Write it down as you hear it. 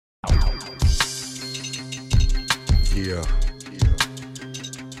Yeah.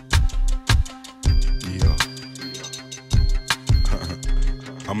 Yeah.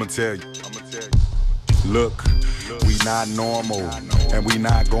 I'ma tell you. Look, we not normal, and we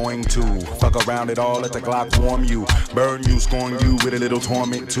not going to fuck around at all, let the Glock warm you, burn you, scorn you with a little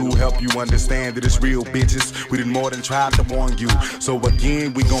torment to help you understand that it's real, bitches. We did more than try to warn you. So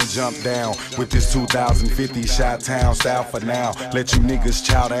again, we gon' jump down with this 2050 Chi-Town style for now. Let you niggas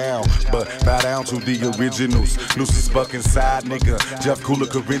chow down, but bow down to the originals. Loosest buck inside, nigga. Jeff Cooler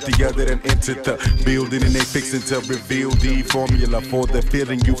Corinthia that done entered the building, and they fixing to reveal the formula for the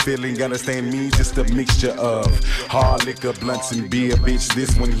feeling you feeling. Understand me? Just a mixture of hard liquor, blunts, and beer. Bitch,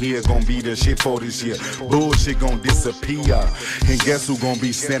 this one here gon' be the shit for this year. Bullshit gon' disappear. And guess who gon'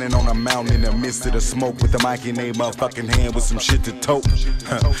 be standing on a mountain in the midst of the smoke with the mic in their motherfucking hand with some shit to tote?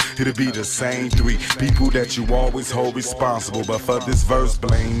 It'll be the same three people that you always hold responsible, but for this verse,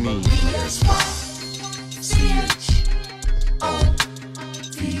 blame me.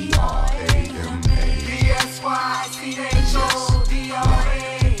 P.S.Y.C.H.O.D.R.A.M.A.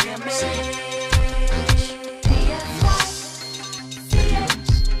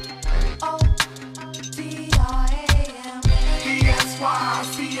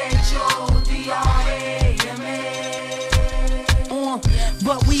 P.S.Y.C.H.O.D.R.A.M.A.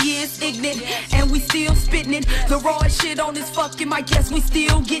 But we is ignorant, and we still spittin' it. The rawest shit on this fucking mic, yes, we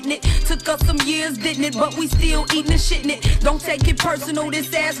still getting it. Took us some years, didn't it? But we still eating and shitting it. Don't take it personal,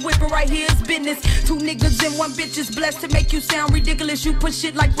 this ass whipping right here is business. Two niggas and one bitch is blessed to make you sound ridiculous. You put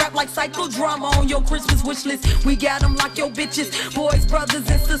shit like rap like Psychodrama on your Christmas wish list. We got them like your bitches, boys, brothers,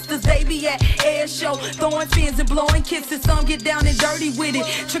 and sisters. They be at air show, throwing fins and blowing kisses. Some get down and dirty with it,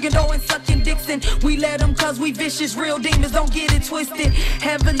 tricking dough and sucking dicks. And we let them cause we vicious. Real demons, don't get it twisted.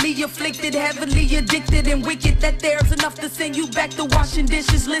 Heavily afflicted, heavily addicted and wicked, that there's enough to send you back to washing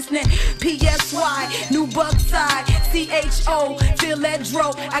dishes. Listening, P.S.Y, new P.S.Y.C.H.O, feel that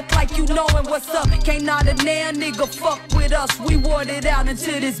dro, act like you knowin' what's up. Can't not a damn nigga fuck with us. We ward it out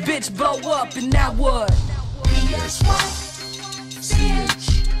until this bitch blow up, and now what? P.S.Y.C.H.O.D.R.A.M.A.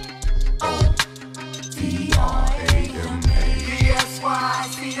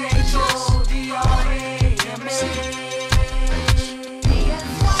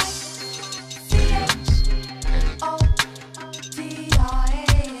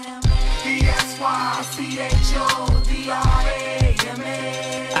 P.S.Y.C.H.O.D.R.A.M.A.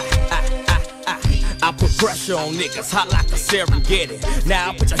 I put pressure on niggas, hot like a Serengeti.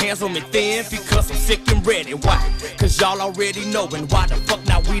 Now put your hands on me thin, because I'm sick and ready. Why? Cause y'all already knowin' why the fuck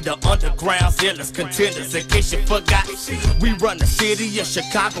now we the underground's illest contenders. In case you forgot, we run the city of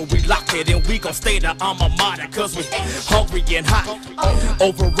Chicago, we locked it, and we gon' stay the alma mater, cause we hungry and hot.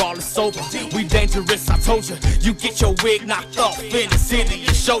 Overall it's over, we dangerous, I told you. You get your wig knocked off in the city,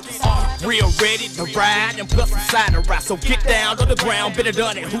 your shoulders real ready to ride, and plus inside to ride. So get down on the ground, better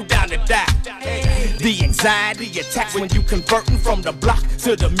done it, who down to die? The anxiety attacks when you converting from the block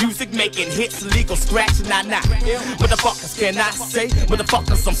to the music, making hits, legal scratching, nah. Motherfuckers, can I say?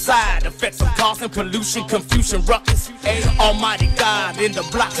 Motherfuckers, some side effects of causing pollution, confusion, ruckus. Almighty God in the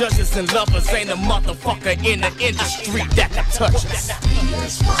block, judges and lovers, ain't a motherfucker in the industry that can touch us.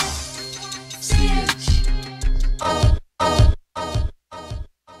 P.S.Y.C.H.O.D.R.A.M.A.